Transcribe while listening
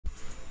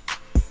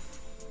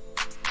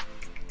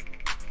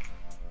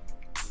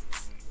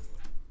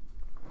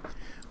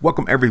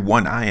Welcome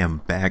everyone, I am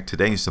back.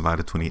 Today is July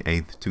the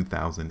 28th,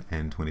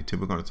 2022.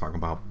 We're going to talk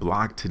about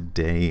Block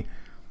today,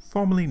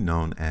 formerly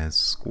known as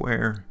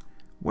Square.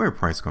 Where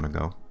price going to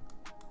go?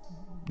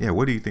 Yeah,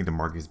 where do you think the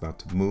market is about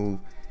to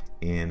move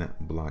in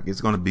Block?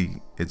 Is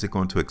it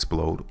going to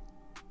explode?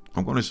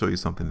 I'm going to show you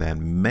something that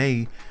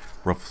may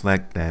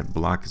reflect that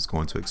Block is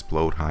going to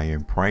explode higher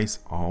in price,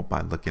 all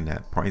by looking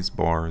at price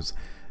bars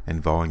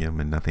and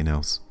volume and nothing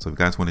else. So if you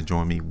guys want to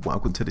join me,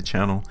 welcome to the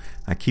channel.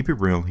 I keep it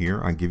real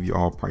here. I give you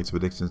all price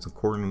predictions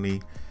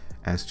accordingly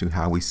as to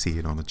how we see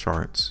it on the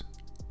charts.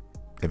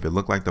 If it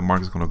look like the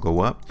market's going to go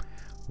up,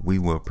 we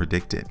will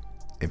predict it.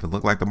 If it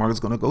look like the market's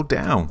going to go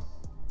down,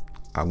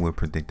 I will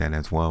predict that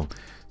as well.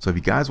 So if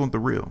you guys want the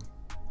real,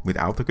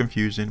 without the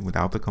confusion,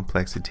 without the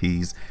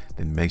complexities,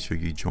 then make sure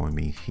you join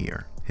me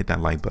here. Hit that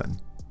like button,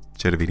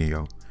 share the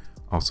video,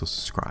 also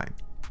subscribe.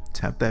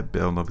 Tap that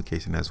bell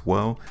notification as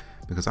well,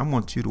 because I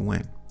want you to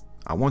win.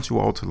 I want you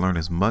all to learn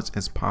as much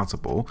as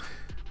possible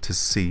to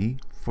see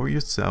for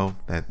yourself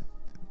that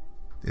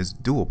it's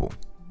doable,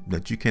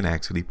 that you can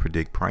actually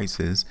predict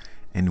prices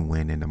and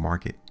win in the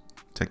market.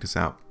 Check this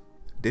out.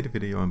 Did a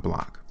video in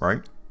Block,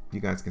 right? You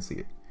guys can see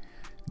it.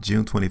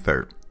 June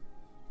 23rd.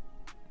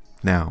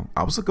 Now,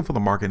 I was looking for the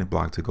market in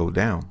Block to go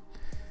down,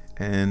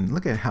 and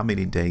look at how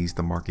many days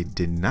the market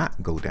did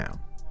not go down.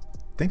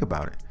 Think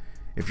about it.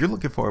 If you're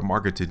looking for a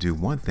market to do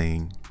one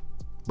thing,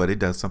 but it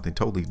does something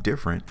totally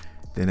different,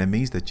 then that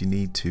means that you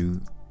need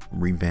to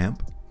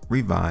revamp,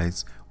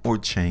 revise, or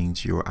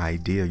change your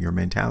idea, your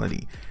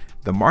mentality.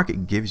 The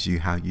market gives you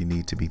how you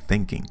need to be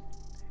thinking.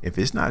 If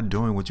it's not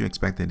doing what you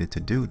expected it to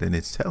do, then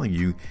it's telling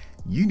you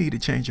you need to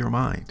change your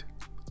mind.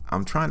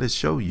 I'm trying to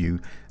show you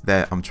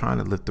that I'm trying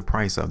to lift the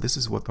price up. This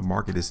is what the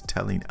market is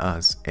telling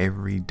us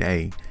every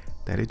day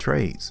that it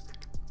trades.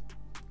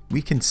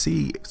 We can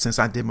see, since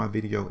I did my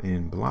video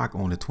in Block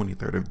on the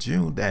 23rd of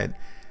June, that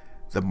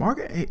the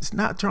market is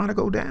not trying to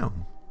go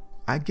down.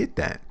 I get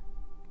that.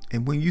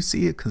 And when you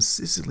see it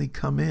consistently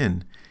come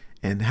in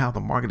and how the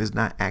market is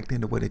not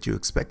acting the way that you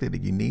expected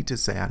it, you need to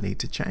say, I need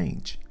to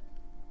change.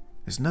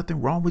 There's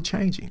nothing wrong with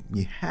changing.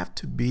 You have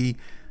to be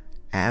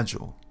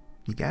agile.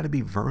 You got to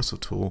be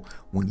versatile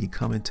when you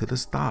come into the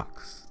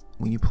stocks.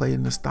 When you play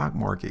in the stock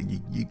market,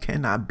 you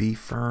cannot be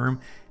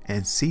firm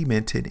and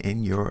cemented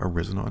in your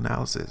original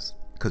analysis,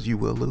 because you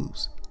will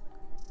lose.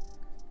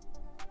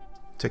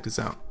 Check this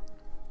out.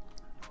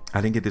 I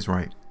didn't get this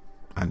right.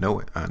 I know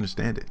it. I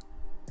understand it.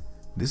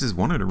 This is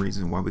one of the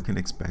reasons why we can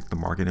expect the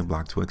market in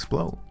Block to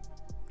explode,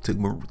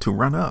 to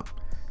run up,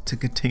 to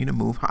continue to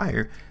move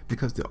higher,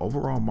 because the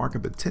overall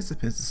market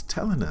participants is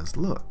telling us,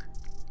 look,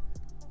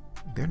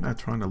 they're not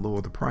trying to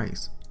lower the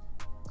price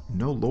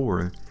no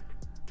lower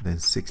than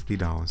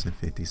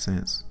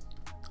 $60.50.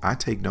 I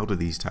take note of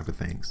these type of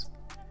things.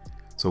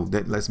 So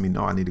that lets me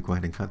know I need to go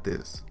ahead and cut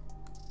this.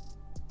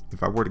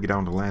 If I were to get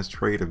on the last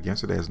trade of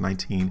yesterday, it's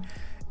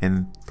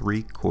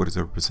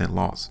 19.75%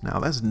 loss. Now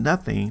that's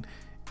nothing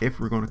if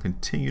we're going to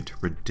continue to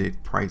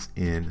predict price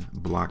in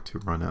Block to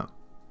run up.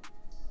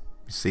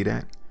 You see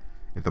that?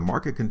 If the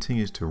market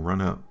continues to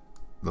run up,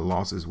 the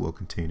losses will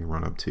continue to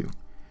run up too.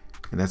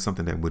 And that's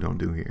something that we don't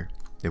do here.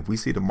 If we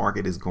see the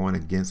market is going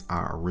against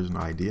our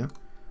original idea,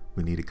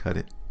 we need to cut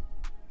it.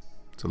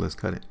 So let's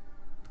cut it.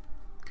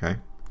 Okay.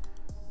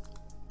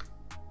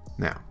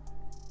 Now,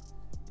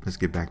 let's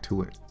get back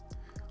to it.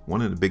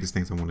 One of the biggest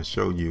things I want to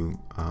show you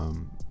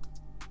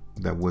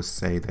that would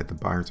say that the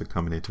buyers are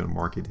coming into the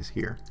market is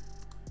here.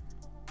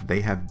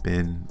 They have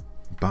been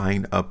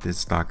buying up this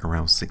stock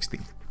around 60.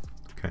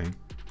 Okay.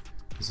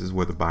 This is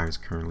where the buyers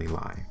currently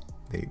lie.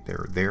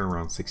 They're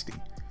around 60.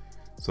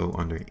 So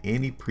under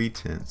any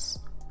pretense,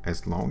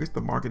 as long as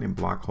the market in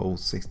Block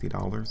holds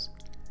 $60,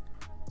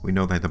 we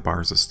know that the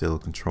buyers are still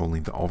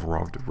controlling the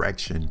overall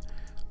direction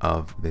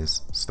of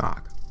this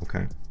stock.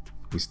 Okay.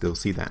 We still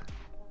see that.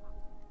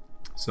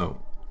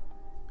 So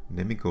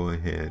let me go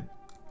ahead.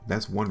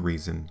 That's one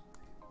reason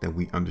that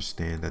we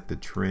understand that the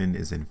trend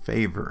is in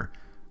favor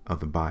of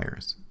the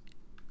buyers.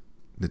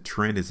 The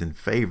trend is in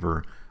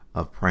favor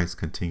of price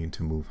continuing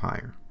to move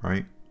higher,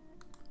 right?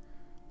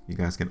 You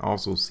guys can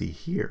also see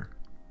here.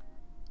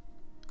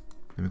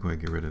 Let me go ahead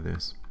and get rid of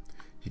this.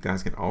 You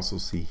guys can also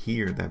see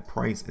here that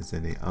price is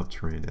in an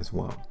uptrend as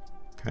well.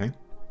 Okay,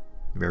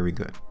 very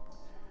good.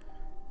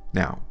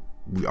 Now,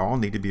 we all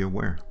need to be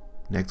aware.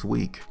 Next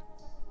week,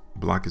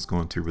 Block is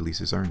going to release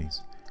its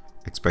earnings.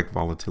 Expect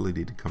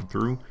volatility to come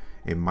through.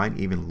 It might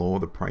even lower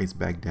the price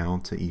back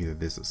down to either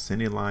this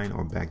ascending line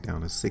or back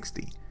down to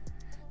 60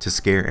 to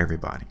scare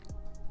everybody,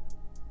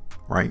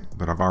 right?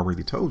 But I've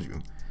already told you,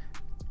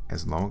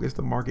 as long as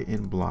the market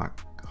in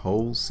Block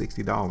holds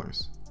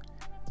 $60,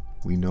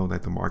 we know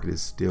that the market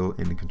is still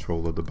in the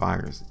control of the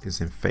buyers.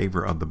 It's in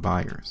favor of the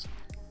buyers.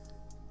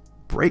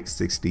 Break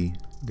 60,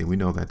 then we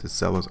know that the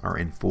sellers are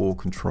in full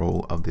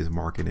control of this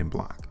market in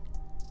Block.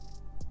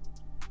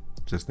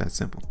 Just that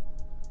simple.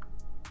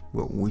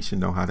 Well, we should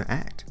know how to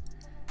act.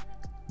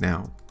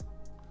 Now,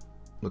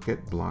 look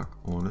at Block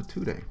on a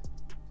 2-day.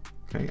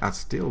 Okay, I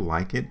still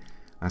like it.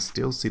 I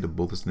still see the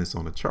bullishness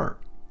on the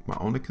chart. My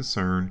only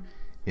concern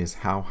is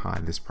how high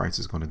this price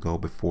is going to go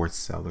before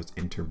sellers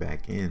enter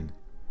back in.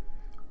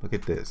 Look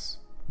at this.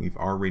 We've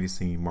already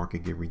seen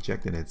market get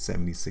rejected at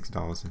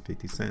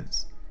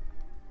 $76.50.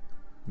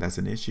 That's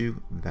an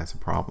issue. That's a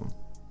problem.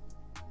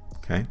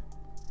 Okay.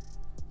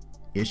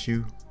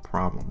 Issue,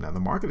 problem. Now the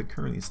market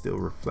currently is still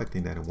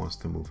reflecting that it wants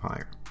to move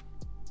higher.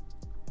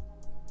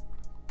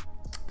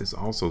 This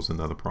also is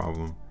another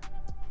problem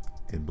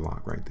in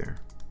block right there.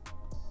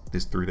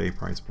 This 3-day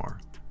price bar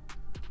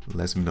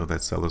lets me know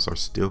that sellers are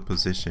still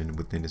positioned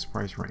within this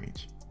price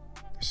range.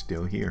 They're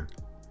still here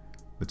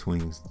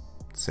between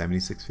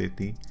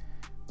 76.50,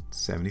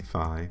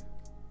 75,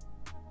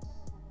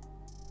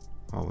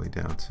 all the way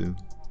down to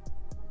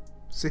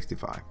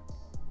 65.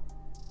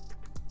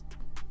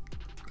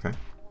 Okay.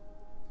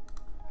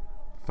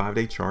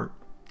 5-day chart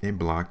in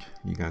block,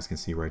 you guys can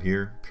see right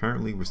here.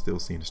 Currently, we're still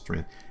seeing a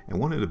strength. And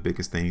one of the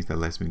biggest things that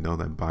lets me know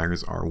that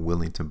buyers are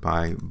willing to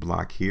buy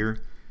block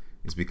here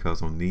is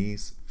because on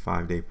these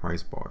 5-day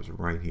price bars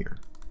right here,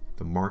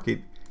 the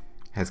market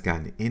has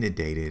gotten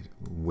inundated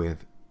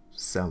with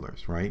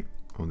sellers, right?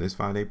 On this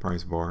 5-day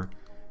price bar,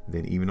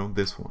 then even on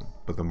this one,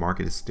 but the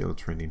market is still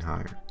trending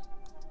higher.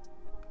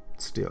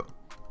 Still.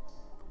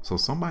 So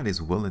somebody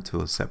is willing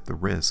to accept the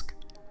risk.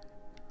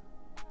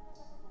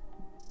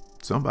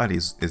 Somebody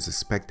is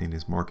expecting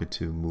this market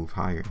to move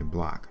higher in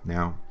block.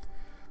 Now,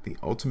 the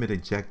ultimate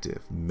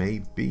objective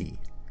may be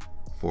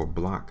for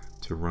block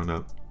to run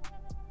up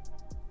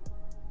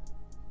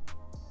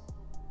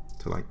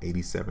to like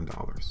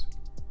 $87.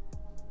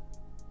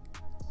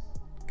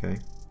 Okay.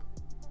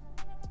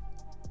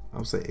 I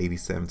would say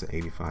 $87 to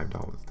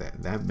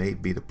 $85. That may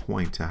be the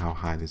point to how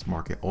high this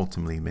market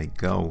ultimately may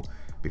go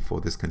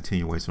before this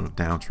continuation of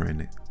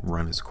downtrend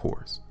run its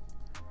course.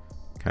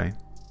 Okay.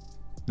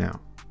 Now,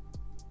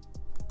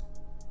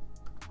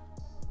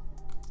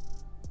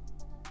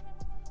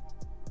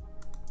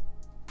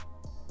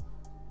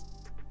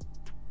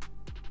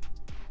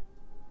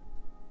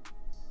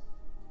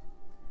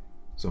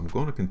 so I'm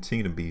going to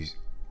continue to be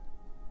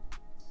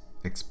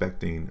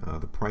expecting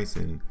the price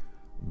in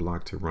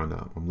block to run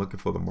up. I'm looking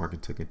for the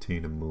market to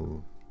continue to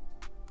move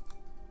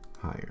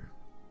higher.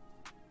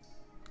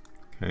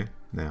 Okay,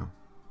 now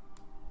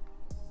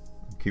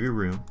keep it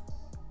real.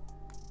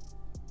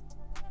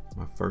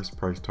 My first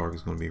price target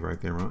is going to be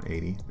right there around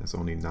 80. That's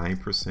only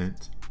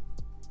 9%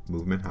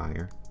 movement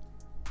higher.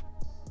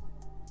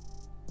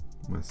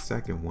 My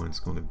second one is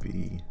going to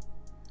be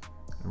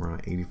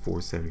around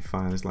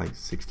 84.75. It's like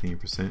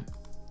 16%.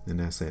 And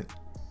that's it.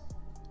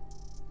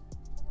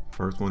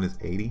 First one is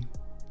 80.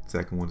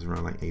 Second one is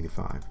around like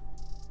 85.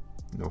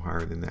 No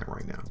higher than that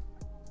right now.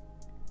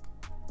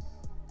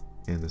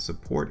 And the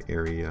support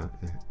area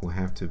we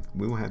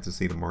will have to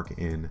see the market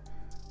in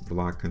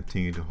block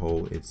continue to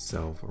hold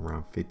itself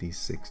around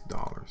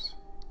 $56.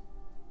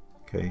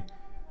 Okay,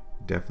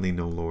 definitely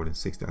no lower than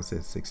 60. I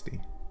said 60,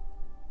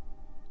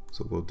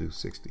 so we'll do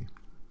 60.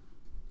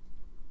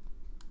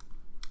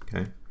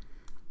 Okay,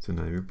 so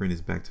now let me bring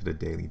this back to the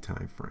daily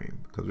time frame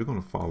because we're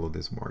going to follow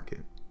this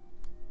market.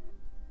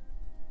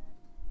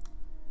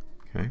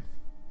 Okay,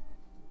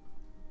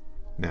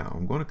 now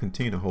I'm going to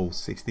continue to hold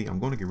 60. I'm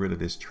going to get rid of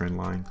this trend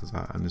line because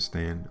I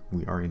understand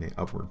we are in an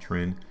upward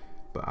trend,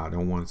 but I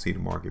don't want to see the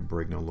market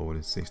break no lower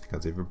than 60,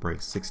 because if it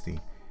breaks 60,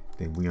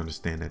 then we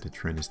understand that the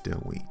trend is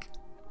still weak.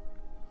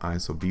 All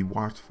right, so be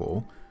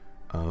watchful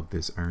of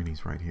this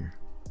earnings right here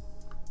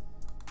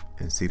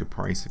and see the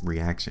price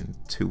reaction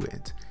to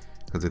it,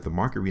 because if the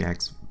market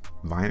reacts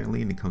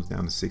violently and it comes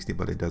down to 60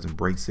 but it doesn't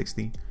break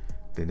 60,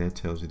 then that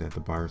tells you that the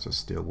buyers are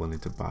still willing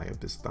to buy up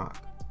this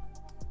stock.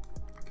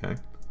 Okay,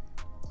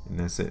 and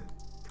that's it.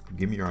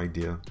 Give me your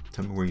idea.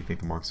 Tell me where you think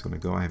the market's going to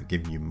go. I have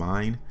given you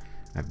mine.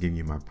 I've given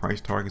you my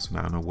price targets, so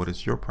now I know what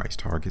is your price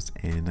targets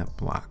in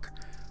block.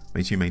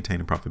 Make sure you maintain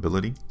the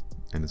profitability,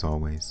 and as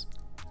always,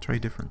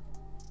 trade different.